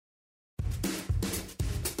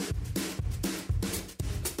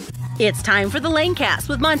It's time for the Lanecast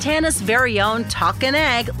with Montana's very own Talkin'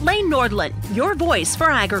 Ag, Lane Nordlund, your voice for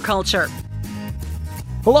agriculture.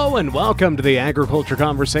 Hello and welcome to the Agriculture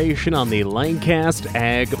Conversation on the Lanecast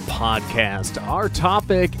Ag Podcast. Our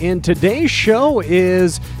topic in today's show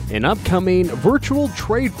is an upcoming virtual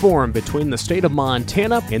trade forum between the state of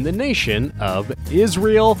Montana and the nation of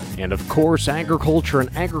Israel. And of course, agriculture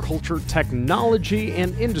and agriculture technology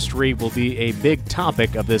and industry will be a big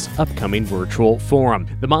topic of this upcoming virtual forum.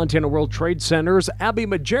 The Montana World Trade Center's Abby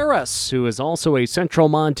Majerus, who is also a Central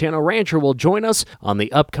Montana rancher, will join us on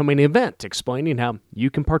the upcoming event, explaining how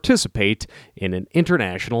you can participate in an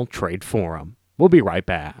international trade forum. We'll be right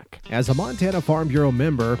back. As a Montana Farm Bureau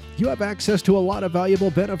member, you have access to a lot of valuable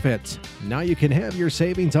benefits. Now you can have your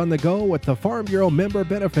savings on the go with the Farm Bureau Member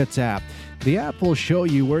Benefits app. The app will show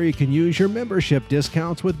you where you can use your membership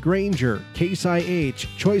discounts with Grainger, Case IH,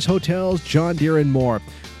 Choice Hotels, John Deere, and more.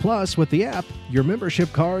 Plus, with the app, your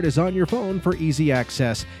membership card is on your phone for easy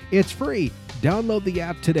access. It's free. Download the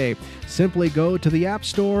app today. Simply go to the App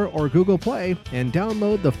Store or Google Play and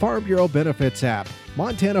download the Farm Bureau Benefits app.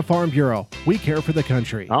 Montana Farm Bureau, we care for the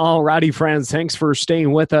country. All righty, friends. Thanks for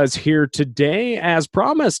staying with us here today. As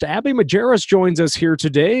promised, Abby Majerus joins us here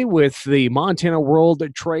today with the Montana World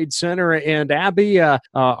Trade Center. And Abby,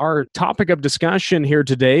 our topic of discussion here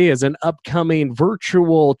today is an upcoming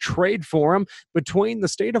virtual trade forum between the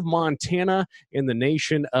state of Montana and the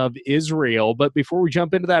nation of Israel. But before we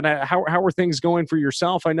jump into that, how are things going for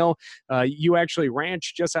yourself? I know you actually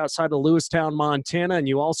ranch just outside of Lewistown, Montana, and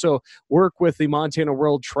you also work with the Montana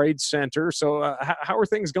World Trade Center. So how are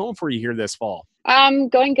things going for you here this fall?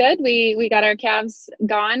 Going good. We got our calves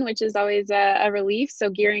gone, which is always a relief.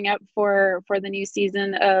 So gearing up for the new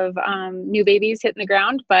season of new babies hitting the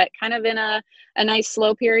ground, but kind of in a nice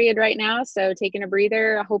slow period right now. So taking a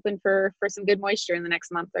breather, hoping for some good moisture in the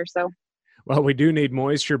next month or so. Well, we do need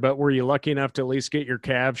moisture, but were you lucky enough to at least get your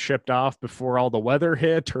calves shipped off before all the weather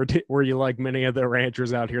hit? Or were you like many of the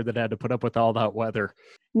ranchers out here that had to put up with all that weather?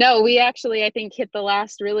 No, we actually, I think, hit the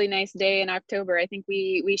last really nice day in October. I think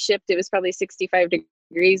we shipped, it was probably 65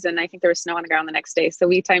 degrees, and I think there was snow on the ground the next day. So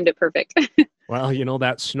we timed it perfect. Well, you know,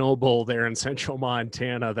 that snow bowl there in central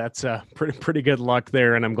Montana, that's pretty good luck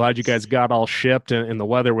there. And I'm glad you guys got all shipped and the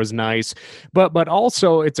weather was nice. But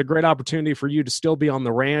also, it's a great opportunity for you to still be on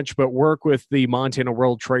the ranch, but work with the Montana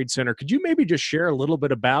World Trade Center. Could you maybe just share a little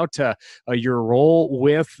bit about your role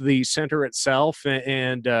with the center itself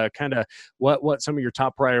and kind of what some of your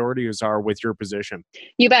top priorities are with your position?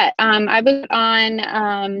 You bet. I was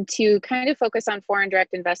on to kind of focus on foreign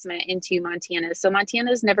direct investment into Montana. So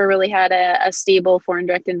Montana's never really had a stable foreign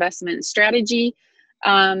direct investment strategy.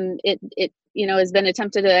 It has been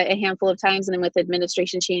attempted a handful of times, and then with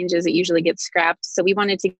administration changes, it usually gets scrapped. So we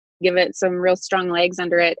wanted to give it some real strong legs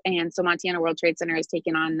under it, and so Montana World Trade Center has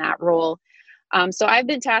taken on that role. So I've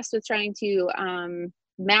been tasked with trying to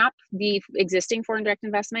map the existing foreign direct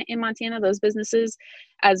investment in Montana, those businesses,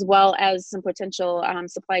 as well as some potential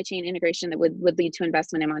supply chain integration that would lead to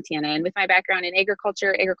investment in Montana. And with my background in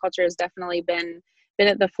agriculture has definitely been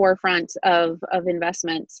at the forefront of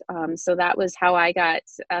investment. So that was how I got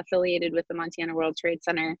affiliated with the Montana World Trade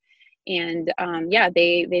Center. And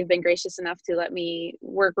they've been gracious enough to let me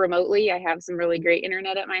work remotely. I have some really great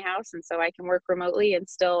internet at my house, and so I can work remotely and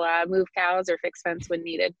still move cows or fix fence when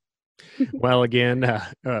needed. Well, again,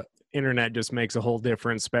 internet just makes a whole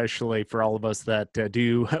difference, especially for all of us that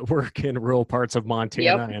do work in rural parts of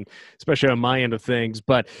Montana, and especially on my end of things.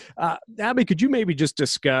 But Abby, could you maybe just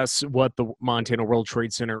discuss what the Montana World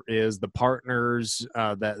Trade Center is, the partners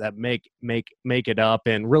that make it up,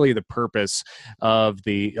 and really the purpose of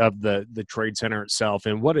the trade center itself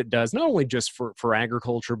and what it does, not only just for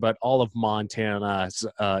agriculture, but all of Montana's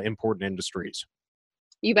important industries?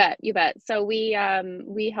 You bet. So we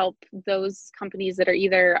help those companies that are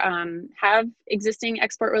either have existing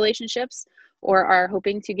export relationships or are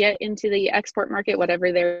hoping to get into the export market,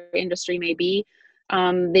 whatever their industry may be.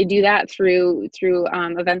 They do that through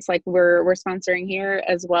events like we're sponsoring here,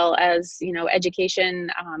 as well as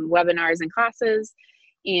education, webinars and classes,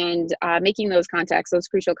 and making those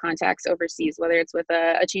crucial contacts overseas, whether it's with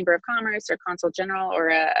a chamber of commerce or consul general or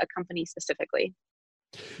a company specifically.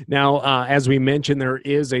 Now, as we mentioned, there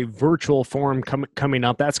is a virtual forum coming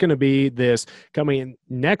up. That's going to be coming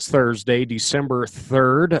next Thursday, December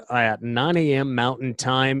 3rd at 9 a.m. Mountain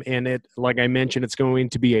Time. And like I mentioned, it's going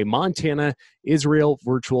to be a Montana-Israel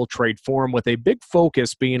virtual trade forum with a big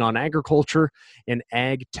focus being on agriculture and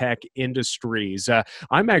ag tech industries.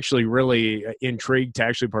 I'm actually really intrigued to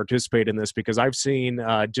actually participate in this because I've seen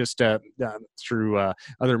through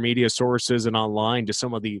other media sources and online just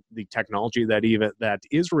some of the technology that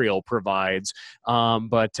what Israel provides,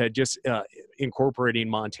 but just incorporating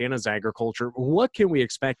Montana's agriculture. What can we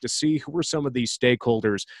expect to see? Who are some of these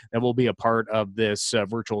stakeholders that will be a part of this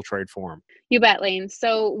virtual trade forum? You bet, Lane.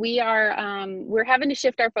 So we're having to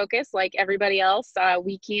shift our focus like everybody else.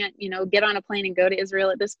 We can't, get on a plane and go to Israel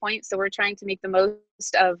at this point. So we're trying to make the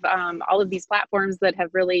most of all of these platforms that have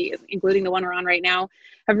really, including the one we're on right now,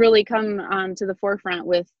 have really come to the forefront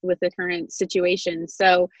with the current situation.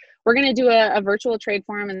 So we're going to do a virtual trade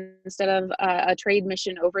forum instead of a trade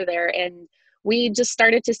mission over there. And we just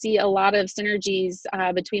started to see a lot of synergies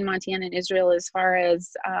between Montana and Israel as far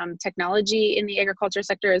as technology in the agriculture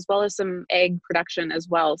sector, as well as some egg production as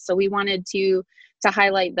well. So we wanted to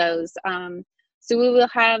highlight those. So we will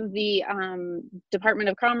have the Department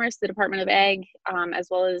of Commerce, the Department of Ag, as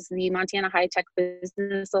well as the Montana High Tech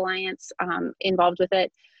Business Alliance involved with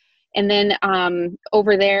it. And then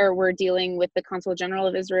over there, we're dealing with the Consul General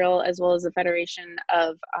of Israel, as well as the Federation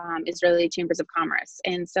of Israeli Chambers of Commerce.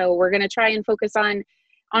 And so we're going to try and focus on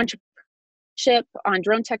entrepreneurship, on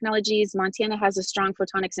drone technologies. Montana has a strong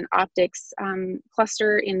photonics and optics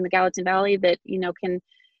cluster in the Gallatin Valley that,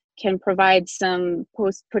 can provide some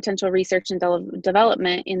potential research and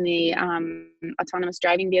development in the autonomous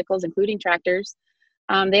driving vehicles, including tractors.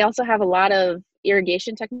 They also have a lot of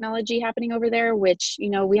irrigation technology happening over there, which,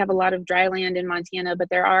 we have a lot of dry land in Montana, but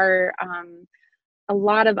there are a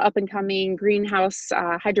lot of up and coming greenhouse,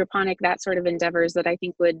 hydroponic, that sort of endeavors that I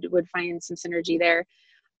think would find some synergy there.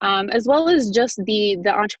 As well as just the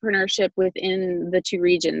entrepreneurship within the two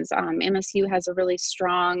regions. MSU has a really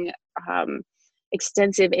strong,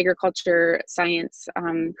 extensive agriculture science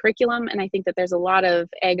curriculum, and I think that there's a lot of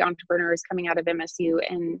ag entrepreneurs coming out of MSU,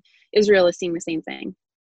 and Israel is seeing the same thing.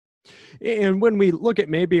 And when we look at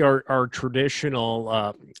maybe our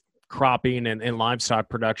traditional cropping and livestock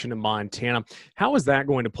production in Montana, how is that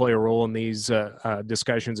going to play a role in these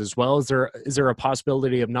discussions as well? Is there a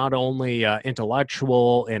possibility of not only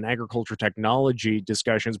intellectual and agriculture technology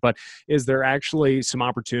discussions, but is there actually some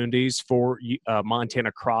opportunities for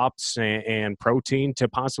Montana crops and protein to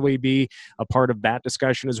possibly be a part of that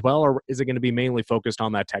discussion as well, or is it going to be mainly focused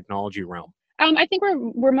on that technology realm? I think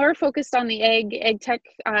we're more focused on the ag tech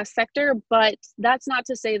sector, but that's not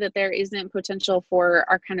to say that there isn't potential for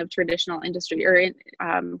our kind of traditional industry or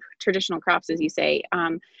traditional crops, as you say.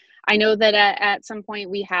 I know that at some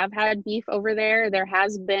point we have had beef over there. There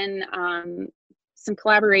has been some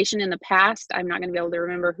collaboration in the past. I'm not going to be able to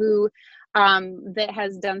remember who that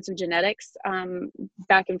has done some genetics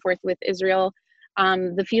back and forth with Israel.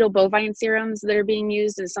 The fetal bovine serums that are being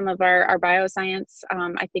used in some of our bioscience,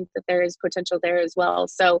 I think that there is potential there as well.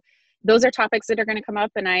 So those are topics that are going to come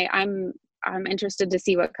up, and I'm interested to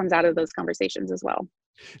see what comes out of those conversations as well.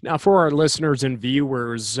 Now, for our listeners and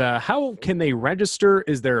viewers, how can they register?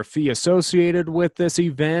 Is there a fee associated with this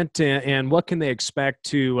event, and what can they expect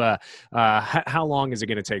to? How long is it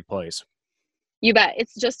going to take place? You bet.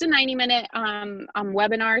 It's just a 90-minute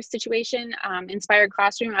webinar situation. Inspired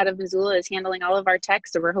Classroom out of Missoula is handling all of our tech,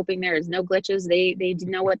 so we're hoping there is no glitches. They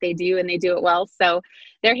know what they do, and they do it well. So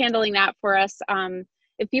they're handling that for us.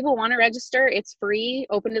 If people want to register, it's free,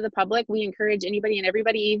 open to the public. We encourage anybody and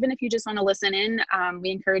everybody, even if you just want to listen in, we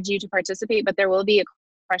encourage you to participate, but there will be a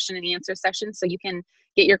question and answer session, so you can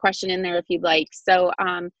get your question in there if you'd like. So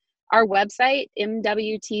our website,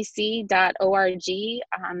 mwtc.org,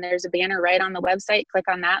 there's a banner right on the website. Click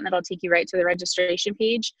on that and that'll take you right to the registration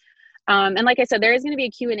page. And like I said, there is going to be a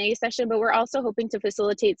Q&A session, but we're also hoping to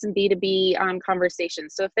facilitate some B2B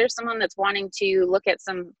conversations. So if there's someone that's wanting to look at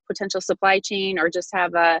some potential supply chain or just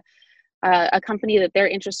have a company that they're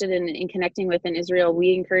interested in connecting with in Israel,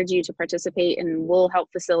 we encourage you to participate, and we'll help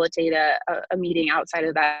facilitate a meeting outside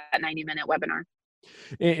of that 90-minute webinar.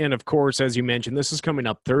 And of course, as you mentioned, this is coming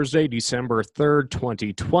up Thursday, December 3rd,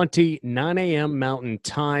 2020, 9 a.m. Mountain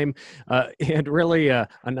Time, and really a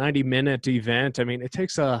 90-minute event. I mean, it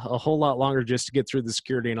takes a whole lot longer just to get through the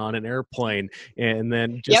security and on an airplane, and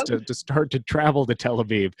then just to start to travel to Tel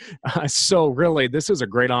Aviv. So really, this is a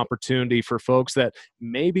great opportunity for folks that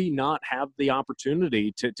maybe not have the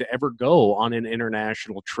opportunity to ever go on an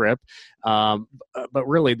international trip. But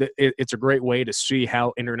really, it's a great way to see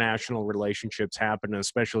how international relationships happen,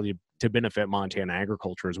 especially to benefit Montana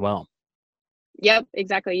agriculture as well. Yep,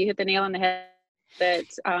 exactly. You hit the nail on the head. That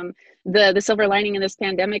the silver lining in this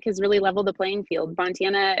pandemic has really leveled the playing field.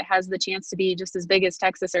 Montana has the chance to be just as big as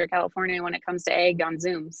Texas or California when it comes to ag on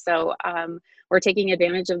Zoom. So we're taking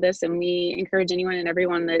advantage of this, and we encourage anyone and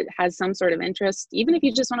everyone that has some sort of interest, even if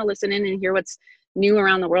you just want to listen in and hear what's new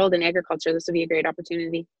around the world in agriculture, this would be a great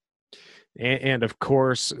opportunity. And of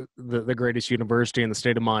course, the greatest university in the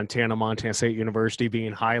state of Montana, Montana State University,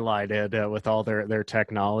 being highlighted with all their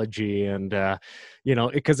technology. And,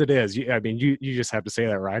 because it is. I mean, you just have to say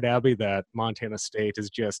that, right, Abby, that Montana State is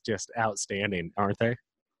just outstanding, aren't they?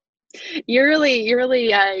 You're really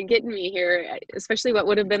getting me here, especially what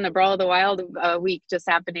would have been the Brawl of the Wild week just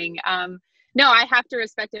happening. No, I have to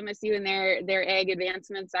respect MSU and their ag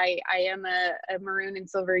advancements. I am a maroon and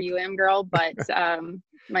silver UM girl, but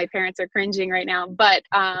my parents are cringing right now. But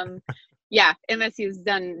yeah, MSU's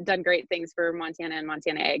done great things for Montana and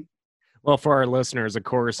Montana ag. Well, for our listeners, of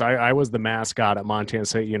course, I was the mascot at Montana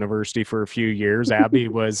State University for a few years. Abby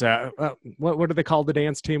was what do they call the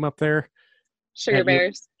dance team up there? Sugar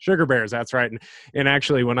Bears. Sugar Bears, that's right. And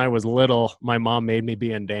actually, when I was little, my mom made me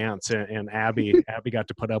be in dance, and Abby got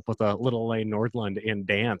to put up with a little Lane Nordland in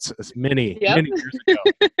dance many years ago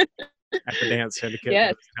at the Dance Syndicate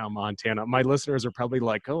in Town, Montana. My listeners are probably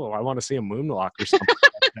like, "Oh, I want to see a moonwalk or something."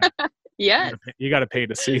 Like that. Yeah, you got to pay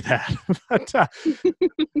to see that. But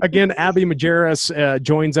again, Abby Majerus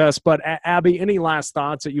joins us. But Abby, any last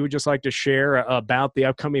thoughts that you would just like to share about the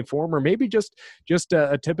upcoming forum, or maybe just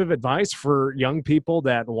a tip of advice for young people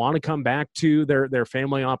that want to come back to their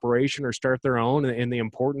family operation or start their own, and the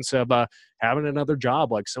importance of having another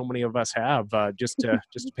job like so many of us have, just to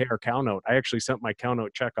pay our cow note. I actually sent my cow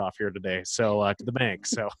note check off here today, so to the bank.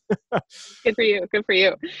 So good for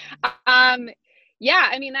you. Yeah,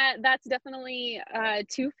 I mean, that's definitely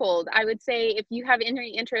twofold. I would say if you have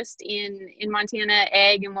any interest in Montana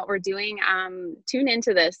ag and what we're doing, tune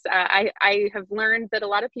into this. I have learned that a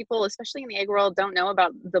lot of people, especially in the ag world, don't know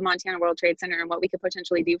about the Montana World Trade Center and what we could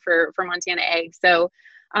potentially do for Montana ag. So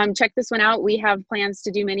check this one out. We have plans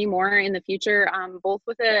to do many more in the future, both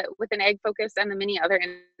with an ag focus and the many other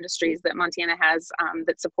industries that Montana has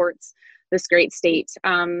that supports this great state.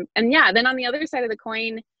 And yeah, then on the other side of the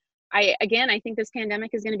coin, I think this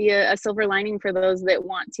pandemic is going to be a silver lining for those that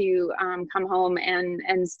want to come home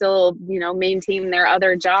and still, maintain their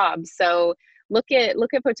other jobs. So look at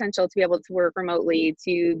potential to be able to work remotely,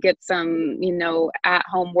 to get some, at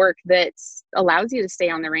home work that allows you to stay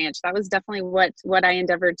on the ranch. That was definitely what I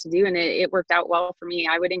endeavored to do, and it worked out well for me.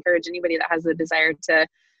 I would encourage anybody that has the desire to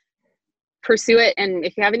pursue it. And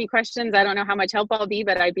if you have any questions, I don't know how much help I'll be,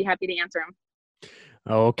 but I'd be happy to answer them.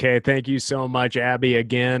 Okay, thank you so much, Abby.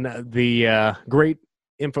 Again, the great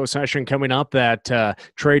info session coming up, that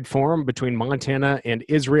trade forum between Montana and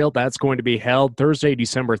Israel, that's going to be held Thursday,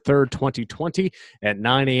 December 3rd, 2020 at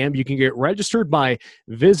 9 a.m. You can get registered by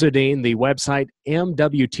visiting the website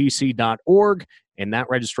mwtc.org, and that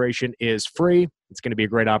registration is free. It's going to be a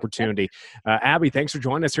great opportunity. Abby, thanks for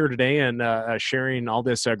joining us here today and sharing all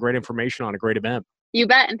this great information on a great event. You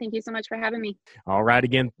bet, and thank you so much for having me. All right,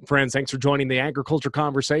 again, friends, thanks for joining the Agriculture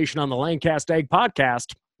Conversation on the Lanecast Ag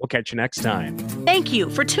Podcast. We'll catch you next time. Thank you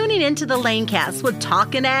for tuning in to the Lanecast with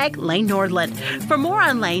Talkin' Ag, Lane Nordland. For more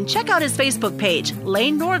on Lane, check out his Facebook page,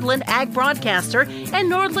 Lane Nordland Ag Broadcaster, and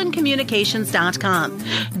NordlandCommunications.com.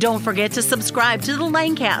 Don't forget to subscribe to the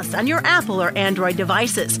Lanecast on your Apple or Android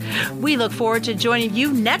devices. We look forward to joining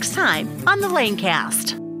you next time on the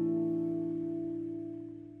Lanecast.